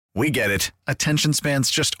We get it. Attention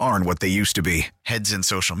spans just aren't what they used to be. Heads in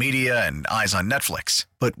social media and eyes on Netflix.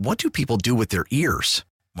 But what do people do with their ears?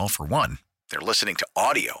 Well, for one, they're listening to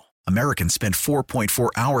audio. Americans spend 4.4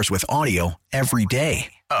 hours with audio every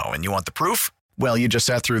day. Oh, and you want the proof? Well, you just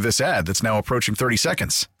sat through this ad that's now approaching 30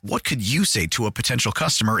 seconds. What could you say to a potential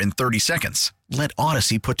customer in 30 seconds? Let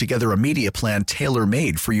Odyssey put together a media plan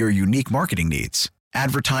tailor-made for your unique marketing needs.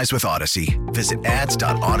 Advertise with Odyssey. Visit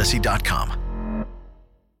ads.odyssey.com.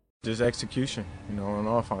 Just execution, on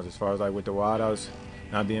offense, as far as like with the wideouts,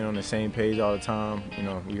 not being on the same page all the time.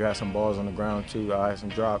 You had some balls on the ground too. I had some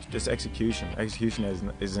drops. Just execution. Execution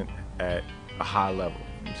isn't at a high level.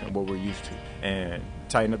 What we're used to, and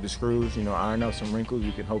tighten up the screws. Iron out some wrinkles.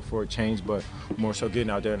 You can hope for a change, but more so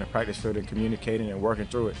getting out there in the practice field and communicating and working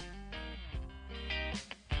through it.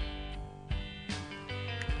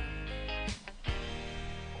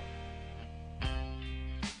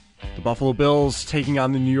 The Buffalo Bills taking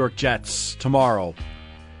on the New York Jets tomorrow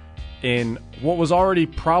in what was already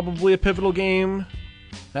probably a pivotal game.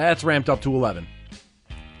 That's ramped up to 11.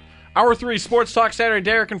 Hour 3, Sports Talk Saturday.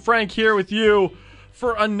 Derek and Frank here with you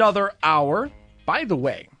for another hour. By the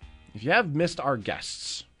way, if you have missed our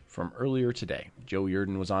guests from earlier today, Joe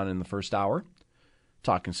Yerdon was on in the first hour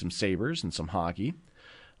talking some Sabres and some hockey.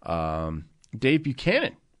 Dave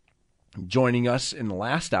Buchanan joining us in the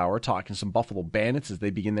last hour, talking some Buffalo Bandits as they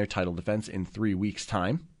begin their title defense in 3 weeks'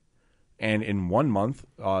 time. And in 1 month,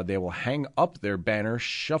 they will hang up their banner,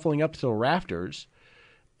 shuffling up to the rafters,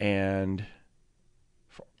 and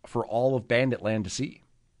for all of Bandit Land to see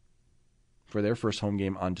for their first home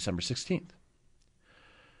game on December 16th.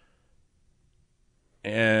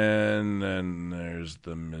 And then there's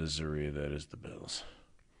the misery that is the Bills.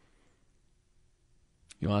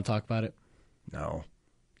 You want to talk about it? No.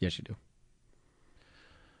 Yes, you do.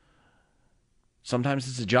 Sometimes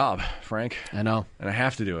it's a job, Frank. I know. And I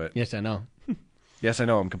have to do it. Yes, I know. Yes, I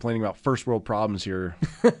know. I'm complaining about first world problems here.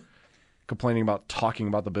 Complaining about talking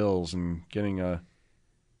about the Bills and getting a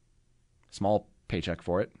small paycheck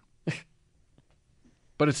for it.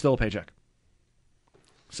 But it's still a paycheck.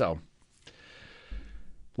 So,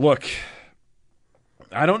 look,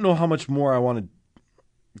 I don't know how much more I want to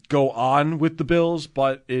go on with the Bills,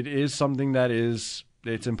 but it is something that it's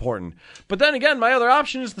important. But then again, my other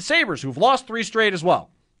option is the Sabres, who've lost 3 straight as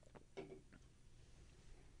well.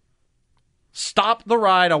 Stop the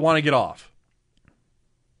ride. I want to get off.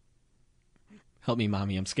 Help me,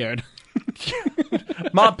 Mommy. I'm scared.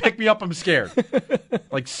 Mom, pick me up. I'm scared.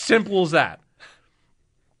 Like, simple as that.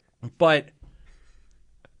 But,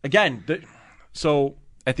 again, so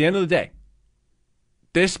at the end of the day,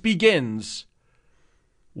 this begins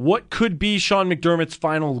what could be Sean McDermott's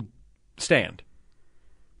final stand.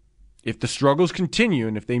 If the struggles continue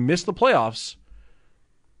and if they miss the playoffs,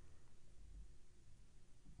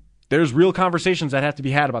 there's real conversations that have to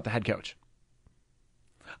be had about the head coach.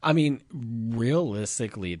 I mean,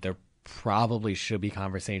 realistically, there probably should be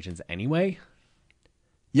conversations anyway.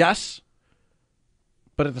 Yes.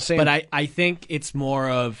 But at the same time, But I think it's more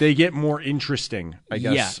of... they get more interesting, I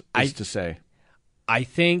guess, to say. I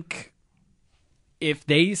think if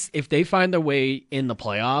they find their way in the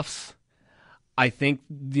playoffs, I think,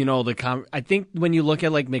 I think when you look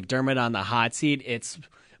at like McDermott on the hot seat, it's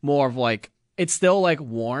more of like, it's still like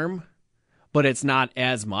warm, but it's not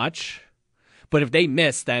as much. But if they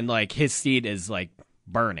miss, then like his seat is like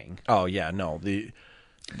burning. Oh yeah, no. The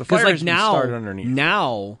fire has been started underneath.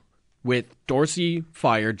 Now with Dorsey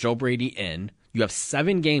fired, Joe Brady in, you have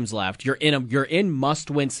 7 games left. You're in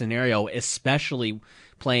must-win scenario, especially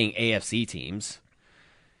playing AFC teams.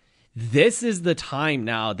 This is the time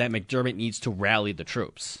now that McDermott needs to rally the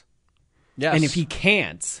troops. Yes. And if he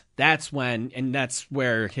can't, that's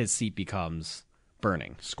where his seat becomes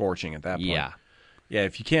burning. Scorching at that point. Yeah. Yeah,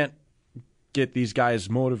 if you can't get these guys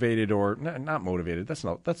motivated or not motivated, that's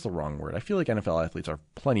the wrong word. I feel like NFL athletes are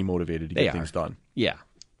plenty motivated to get things done. Yeah.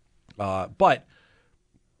 But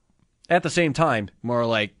at the same time, more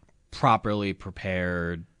like properly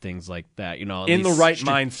prepared, things like that, in the right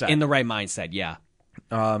mindset. In the right mindset, yeah.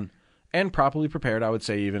 And properly prepared, I would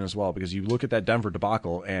say, even as well, because you look at that Denver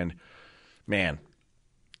debacle and, man,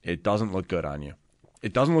 it doesn't look good on you.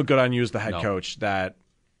 It doesn't look good on you as the head coach that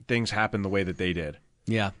things happen the way that they did.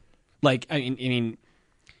 Yeah. Like, I mean,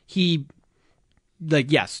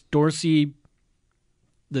 yes, Dorsey,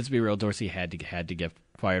 let's be real, Dorsey had to get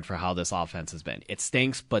fired for how this offense has been. It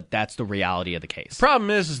stinks, but that's the reality of the case. Problem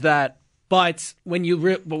is that, but when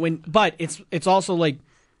it's also like,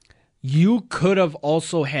 you could have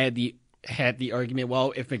also had the argument,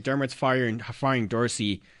 well, if McDermott's firing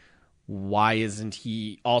Dorsey, why isn't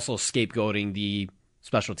he also scapegoating the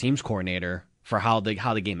special teams coordinator for how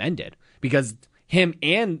the game ended, because him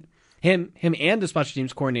and the special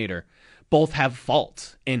teams coordinator both have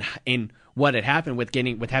faults in what had happened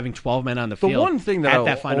with having 12 men on the field. The one thing that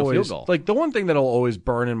that final field goal. Like, the one thing that'll always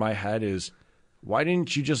burn in my head is, why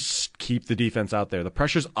didn't you just keep the defense out there? The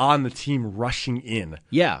pressure's on the team rushing in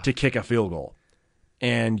to kick a field goal,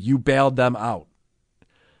 and you bailed them out.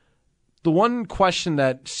 The one question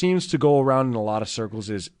that seems to go around in a lot of circles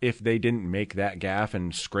is, if they didn't make that gaffe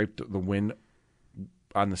and scrape the win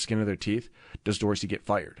on the skin of their teeth, does Dorsey get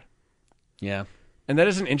fired? Yeah. And that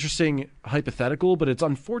is an interesting hypothetical, but it's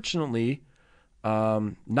unfortunately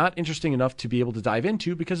not interesting enough to be able to dive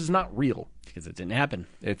into, because it's not real. Because it didn't happen.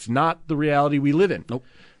 It's not the reality we live in. Nope.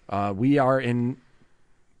 We are in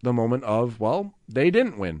the moment of, well, they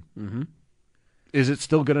didn't win. Mm-hmm. Is it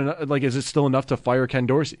still good enough? Like, is it still enough to fire Ken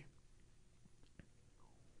Dorsey?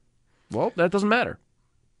 Well, that doesn't matter,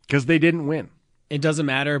 because they didn't win. It doesn't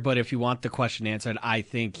matter, but if you want the question answered, I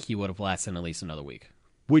think he would have lasted at least another week.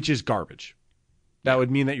 Which is garbage. That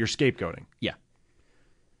would mean that you're scapegoating. Yeah.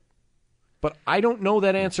 But I don't know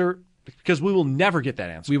that answer, because we will never get that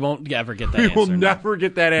answer. We won't ever get that We answer. will never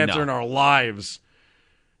get that answer in our lives.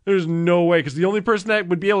 There's no way, because the only person that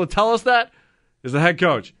would be able to tell us that is the head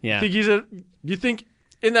coach. Yeah. You think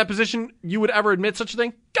in that position you would ever admit such a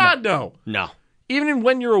thing? God, no. No. Even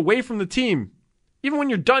when you're away from the team, even when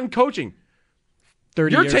you're done coaching,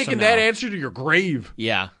 30 you're years taking from that now. answer to your grave.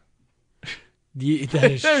 Yeah.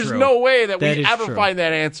 That is There's true. no way that That we is ever true. find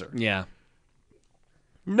that answer. Yeah.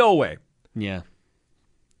 No way. Yeah.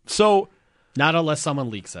 So, Not unless someone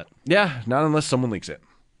leaks it. yeah, not unless someone leaks it.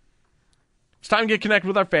 It's time to get connected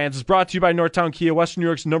with our fans. It's brought to you by Northtown Kia, Western New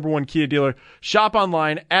York's #1 Kia dealer. Shop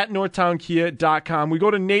online at northtownkia.com. We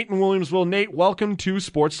go to Nate in Williamsville. Nate, welcome to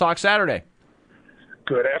Sports Talk Saturday.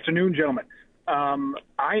 Good afternoon, gentlemen.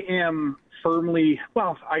 I am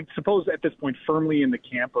I suppose at this point, firmly in the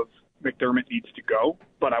camp of McDermott needs to go,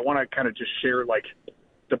 but I want to kind of just share,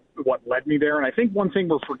 what led me there. And I think one thing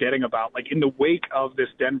we're forgetting about, in the wake of this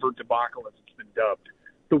Denver debacle, as it's been dubbed,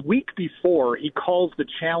 the week before, he calls the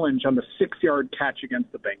challenge on the 6-yard catch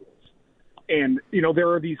against the Bengals. And, there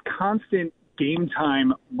are these constant game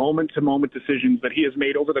time, moment-to-moment decisions that he has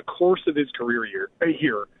made over the course of his career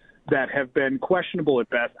here that have been questionable at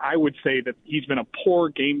best. I would say that he's been a poor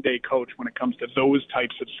game day coach when it comes to those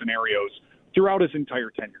types of scenarios throughout his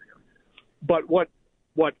entire tenure here. But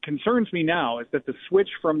what concerns me now is that the switch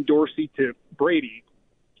from Dorsey to Brady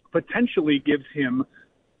potentially gives him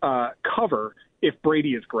cover if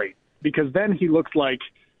Brady is great, because then he looks like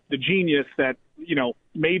the genius that,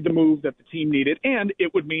 made the move that the team needed, and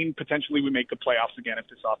it would mean potentially we make the playoffs again if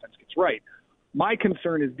this offense gets right. My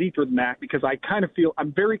concern is deeper than that, because I kind of feel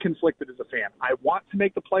I'm very conflicted as a fan. I want to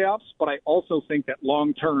make the playoffs, but I also think that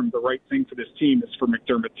long-term the right thing for this team is for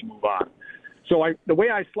McDermott to move on. So the way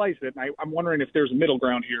I slice it, and I'm wondering if there's a middle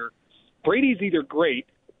ground here, Brady's either great,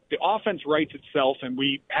 the offense rights itself, and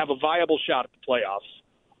we have a viable shot at the playoffs,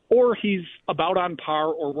 or he's about on par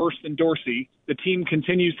or worse than Dorsey. The team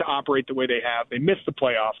continues to operate the way they have. They miss the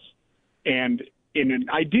playoffs, and in an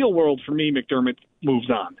ideal world for me, McDermott moves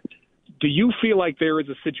on. Do you feel like there is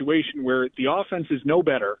a situation where the offense is no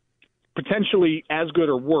better, potentially as good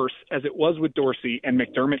or worse as it was with Dorsey, and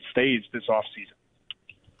McDermott stays this offseason?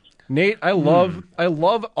 Nate, I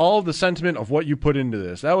love all of the sentiment of what you put into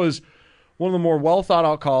this. That was one of the more well thought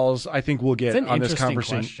out calls I think we'll get on this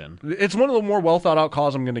conversation. Question. It's one of the more well thought out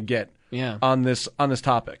calls I'm going to get on this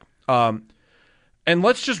topic. And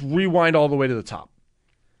let's just rewind all the way to the top.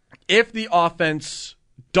 If the offense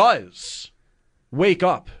does wake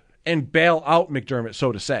up and bail out McDermott,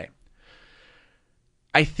 so to say,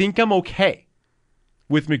 I think I'm okay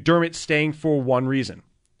with McDermott staying for one reason.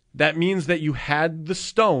 That means that you had the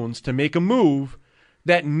stones to make a move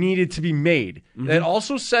that needed to be made. Mm-hmm. That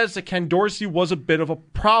also says that Ken Dorsey was a bit of a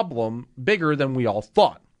problem, bigger than we all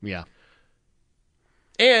thought. Yeah.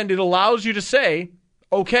 And it allows you to say,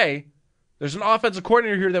 okay, there's an offensive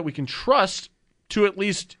coordinator here that we can trust to at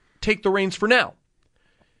least take the reins for now.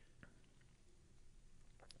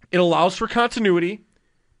 It allows for continuity,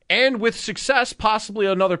 and with success, possibly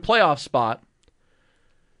another playoff spot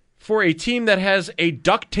for a team that has a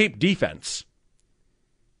duct tape defense.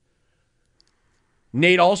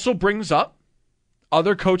 Nate also brings up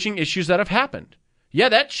other coaching issues that have happened. Yeah,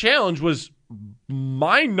 that challenge was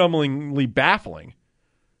mind-numbingly baffling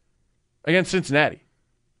against Cincinnati.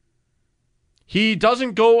 He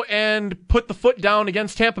doesn't go and put the foot down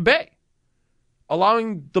against Tampa Bay,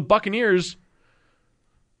 allowing the Buccaneers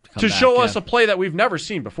to show us a play that we've never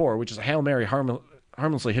seen before, which is a Hail Mary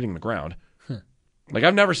harmlessly hitting the ground.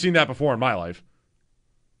 I've never seen that before in my life.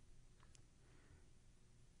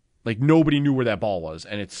 Like, nobody knew where that ball was,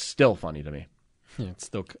 and it's still funny to me. It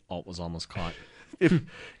still was almost caught. If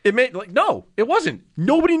it made, like, no, it wasn't.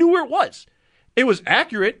 Nobody knew where it was. It was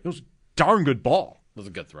accurate. It was a darn good ball. It was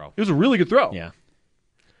a good throw. It was a really good throw. Yeah.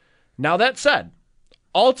 Now, that said,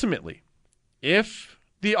 ultimately, if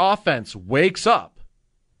the offense wakes up,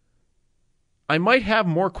 I might have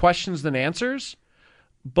more questions than answers,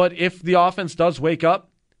 but if the offense does wake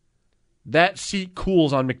up, that seat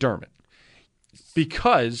cools on McDermott.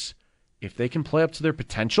 Because if they can play up to their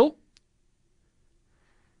potential,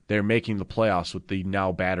 they're making the playoffs with the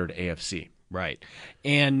now battered AFC. Right.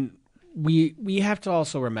 And we have to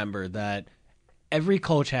also remember that every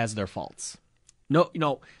coach has their faults.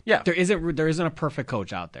 Yeah. There isn't a perfect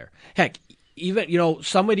coach out there. Heck, even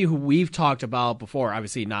somebody who we've talked about before,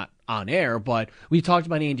 obviously not on air, but we talked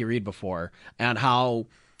about Andy Reid before and how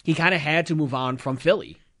he kind of had to move on from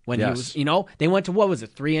Philly when he was, they went to, what was it,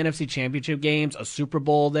 3 NFC championship games, a Super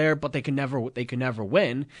Bowl there, but they could never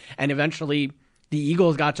win. And eventually the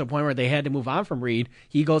Eagles got to a point where they had to move on from Reid.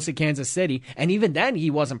 He goes to Kansas City, and even then he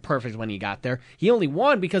wasn't perfect when he got there. He only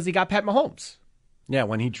won because he got Pat Mahomes. Yeah,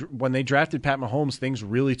 when they drafted Pat Mahomes, things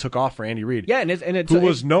really took off for Andy Reid. Yeah, who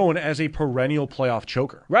was known as a perennial playoff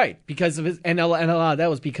choker. Right, because of his, and a lot of that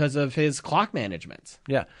was because of his clock management.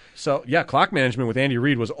 Yeah, so clock management with Andy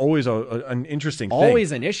Reid was always an interesting thing.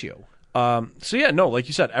 Always an issue. Like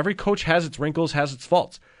you said, every coach has its wrinkles, has its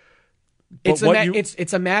faults. It's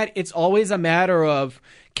always a matter of,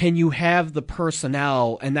 can you have the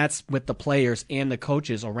personnel, and that's with the players and the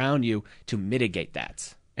coaches around you, to mitigate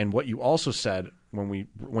that. And what you also said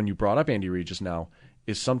when you brought up Andy Reid just now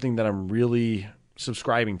is something that I'm really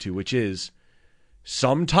subscribing to, which is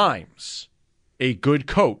sometimes a good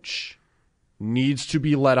coach needs to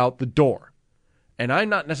be let out the door. And I'm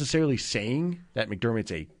not necessarily saying that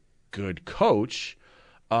McDermott's a good coach.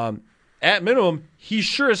 At minimum, he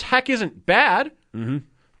sure as heck isn't bad.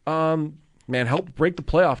 Mm-hmm. Man, helped break the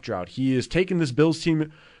playoff drought. He has taken this Bills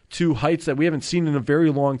team to heights that we haven't seen in a very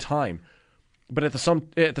long time. But at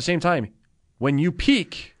the same time, when you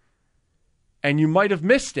peak and you might have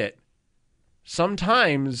missed it,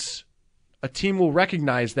 sometimes a team will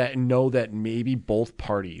recognize that and know that maybe both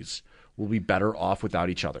parties will be better off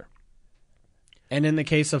without each other. And in the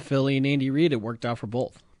case of Philly and Andy Reid, it worked out for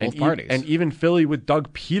both parties. And even Philly with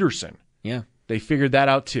Doug Peterson. Yeah. They figured that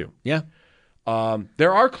out too. Yeah.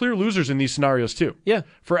 There are clear losers in these scenarios too. Yeah.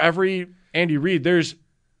 For every Andy Reid, there's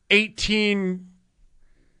 18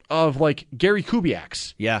 of like Gary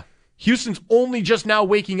Kubiak's. Yeah. Houston's only just now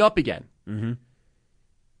waking up again. Mm-hmm.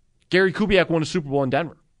 Gary Kubiak won a Super Bowl in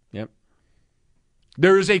Denver. Yep.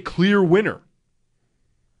 There is a clear winner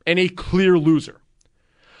and a clear loser.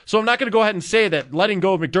 So I'm not going to go ahead and say that letting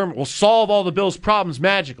go of McDermott will solve all the Bills' problems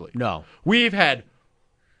magically. No. We've had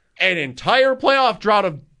an entire playoff drought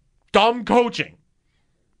of dumb coaching.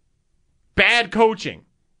 Bad coaching.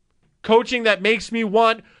 Coaching that makes me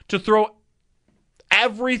want to throw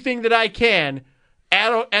everything that I can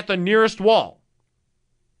at the nearest wall.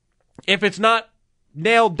 If it's not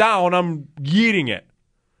nailed down, I'm yeeting it.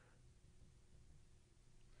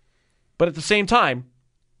 But at the same time,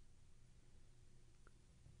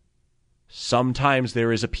 sometimes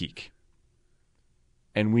there is a peak.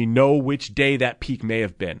 And we know which day that peak may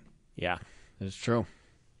have been. Yeah, that's true.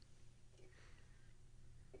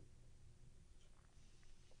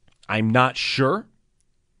 I'm not sure,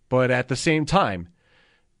 but at the same time,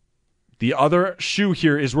 the other shoe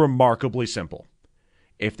here is remarkably simple.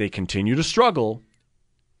 If they continue to struggle,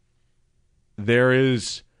 there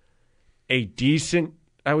is a decent,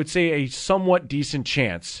 I would say a somewhat decent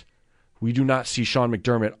chance we do not see Sean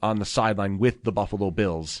McDermott on the sideline with the Buffalo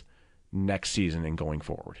Bills next season and going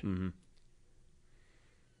forward. Mm-hmm.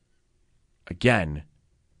 Again,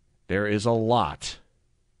 there is a lot,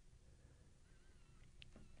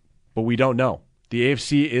 but we don't know. The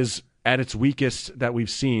AFC is at its weakest that we've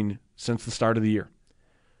seen since the start of the year.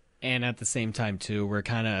 And at the same time, too, we're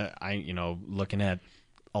kind of, looking at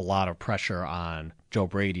a lot of pressure on Joe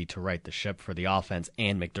Brady to right the ship for the offense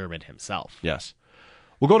and McDermott himself. Yes.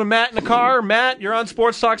 We'll go to Matt in the car. Matt, you're on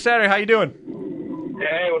Sports Talk Saturday. How you doing?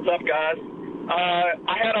 Hey, what's up, guys?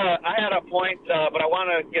 I had a point, but I want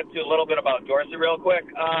to get to a little bit about Dorsey real quick.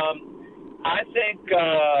 I think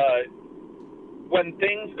when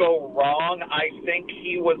things go wrong, I think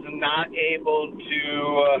he was not able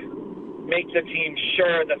to make the team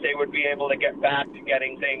sure that they would be able to get back to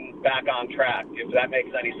getting things back on track, if that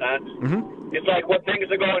makes any sense. Mm-hmm. It's like when things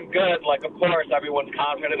are going good, like, of course, everyone's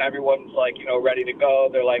confident, everyone's, like, ready to go.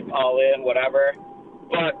 They're, like, all in, whatever.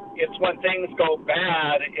 But it's when things go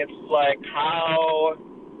bad, it's like, how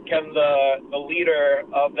can the leader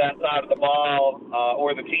of that side of the ball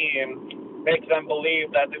or the team make them believe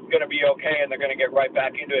that it's going to be okay and they're going to get right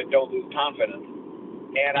back into it, don't lose confidence.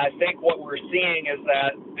 And I think what we're seeing is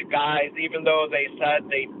that the guys, even though they said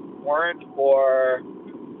they weren't, or,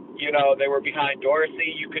 you know, they were behind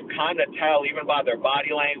Dorsey, you could kind of tell even by their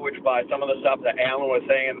body language, by some of the stuff that Allen was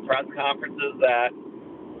saying in the press conferences, that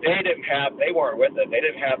they weren't with it. They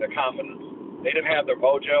didn't have their confidence. They didn't have their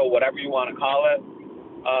mojo, whatever you want to call it.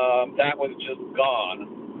 That was just gone.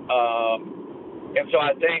 And so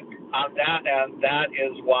I think on that end, that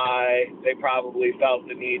is why they probably felt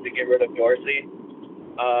the need to get rid of Dorsey.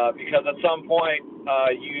 Because at some point,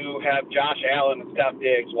 you have Josh Allen and Steph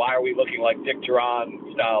Diggs. Why are we looking like Dick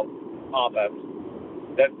Duran-style offense?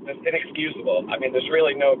 That's inexcusable. I mean, there's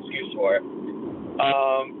really no excuse for it.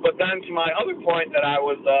 But then to my other point that I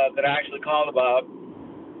actually called about,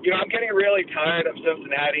 you know, I'm getting really tired of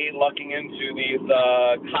Cincinnati lucking into these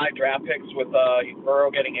high draft picks with Burrow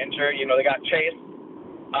getting injured. You know, they got Chase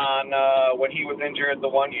on when he was injured the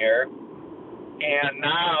 1 year, and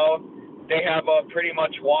now they have a pretty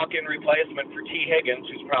much walk-in replacement for T. Higgins,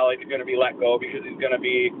 who's probably going to be let go because he's going to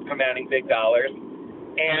be commanding big dollars.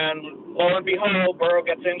 And lo and behold, Burrow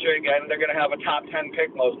gets injured again, and they're going to have a top 10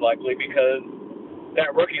 pick most likely because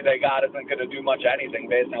that rookie they got isn't going to do much anything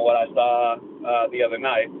based on what I saw the other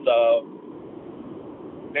night. So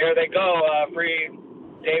there they go, free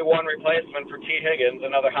day one replacement for T. Higgins,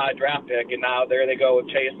 another high draft pick, and now there they go with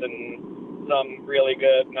Chase and some really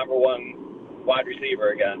good number one wide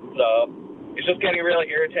receiver again. So it's just getting really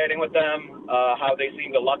irritating with them, how they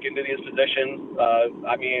seem to luck into these positions.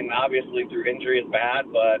 I mean, obviously through injury is bad,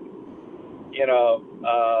 but, you know,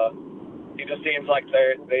 it just seems like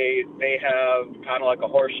they have kind of like a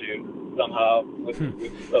horseshoe somehow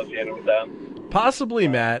associated with them. Possibly,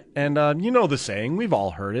 Matt. And you know the saying. We've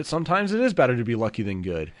all heard it. Sometimes it is better to be lucky than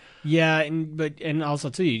good. Yeah, and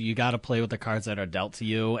also, too, you got to play with the cards that are dealt to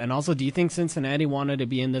you. And also, do you think Cincinnati wanted to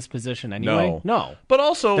be in this position anyway? No. But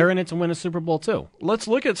also, they're in it to win a Super Bowl, too. Let's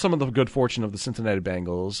look at some of the good fortune of the Cincinnati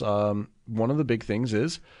Bengals. One of the big things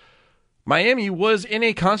is Miami was in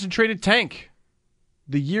a concentrated tank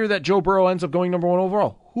the year that Joe Burrow ends up going number one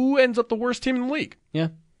overall. Who ends up the worst team in the league? Yeah.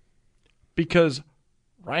 Because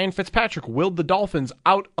Ryan Fitzpatrick willed the Dolphins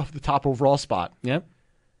out of the top overall spot. Yeah.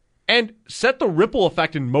 And set the ripple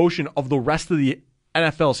effect in motion of the rest of the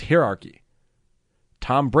NFL's hierarchy.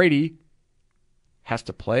 Tom Brady has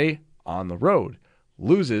to play on the road,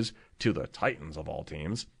 loses to the Titans of all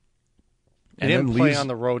teams. He didn't play on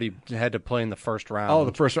the road. He had to play in the first round. Oh,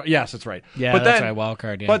 the first round. Yes, that's right. Yeah, but that's then, right. Wild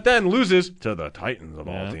card, yeah. But then loses to the Titans of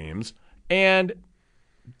all teams. And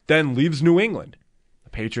then leaves New England.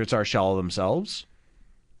 The Patriots are a shell of themselves.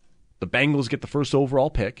 The Bengals get the first overall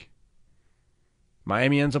pick.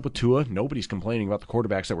 Miami ends up with Tua. Nobody's complaining about the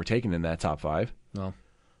quarterbacks that were taken in that top five. No.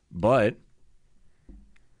 But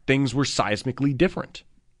things were seismically different.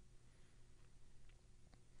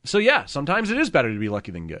 So yeah, sometimes it is better to be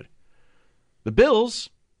lucky than good. The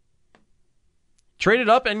Bills traded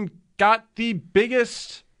up and got the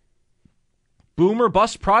biggest boomer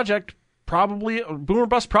bust prospect of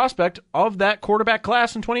that quarterback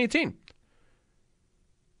class in 2018.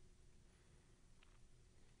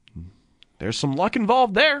 There's some luck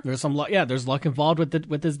involved there. There's some luck. Yeah, there's luck involved with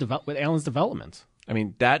Allen's development. I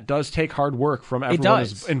mean, that does take hard work from everyone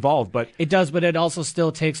who's involved, but it does. But it also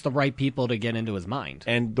still takes the right people to get into his mind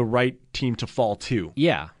and the right team to fall to.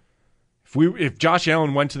 Yeah. If Josh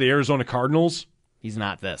Allen went to the Arizona Cardinals, he's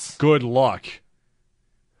not this. Good luck.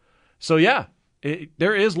 So yeah,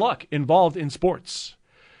 there is luck involved in sports,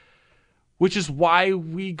 which is why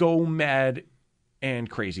we go mad and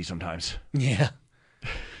crazy sometimes. Yeah.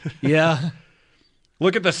 Yeah.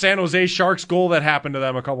 Look at the San Jose Sharks goal that happened to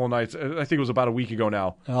them a couple of nights. I think it was about a week ago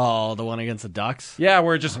now. Oh, the one against the Ducks? Yeah,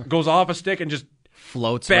 where it just goes off a stick and just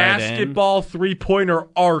floats basketball right in. Three-pointer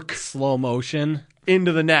arc. Slow motion.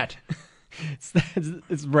 Into the net.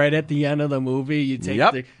 It's right at the end of the movie. You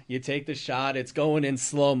take the shot. It's going in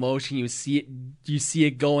slow motion. You see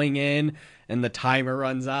it going in, and the timer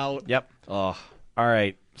runs out. Yep. Oh, all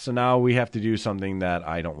right. So now we have to do something that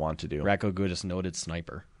I don't want to do. Racco Gudis, noted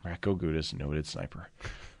sniper.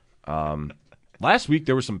 Last week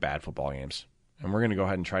there were some bad football games, and we're going to go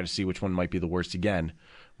ahead and try to see which one might be the worst again.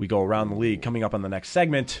 We go around the league. Coming up on the next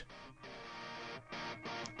segment,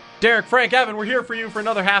 Derek, Frank, Evan, we're here for you for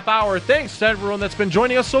another half hour. Thanks to everyone that's been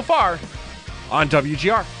joining us so far on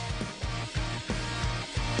WGR.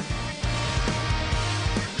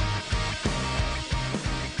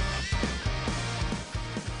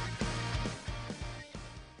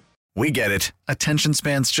 We get it. Attention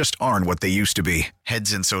spans just aren't what they used to be.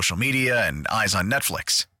 Heads in social media and eyes on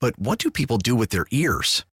Netflix. But what do people do with their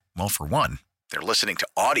ears? Well, for one, they're listening to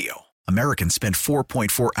audio. Americans spend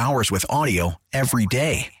 4.4 hours with audio every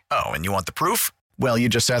day. Oh, and you want the proof? Well, you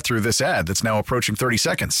just sat through this ad that's now approaching 30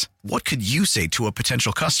 seconds. What could you say to a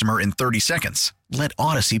potential customer in 30 seconds? Let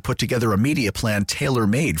Odyssey put together a media plan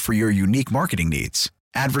tailor-made for your unique marketing needs.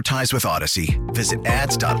 Advertise with Odyssey. Visit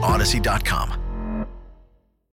ads.odyssey.com.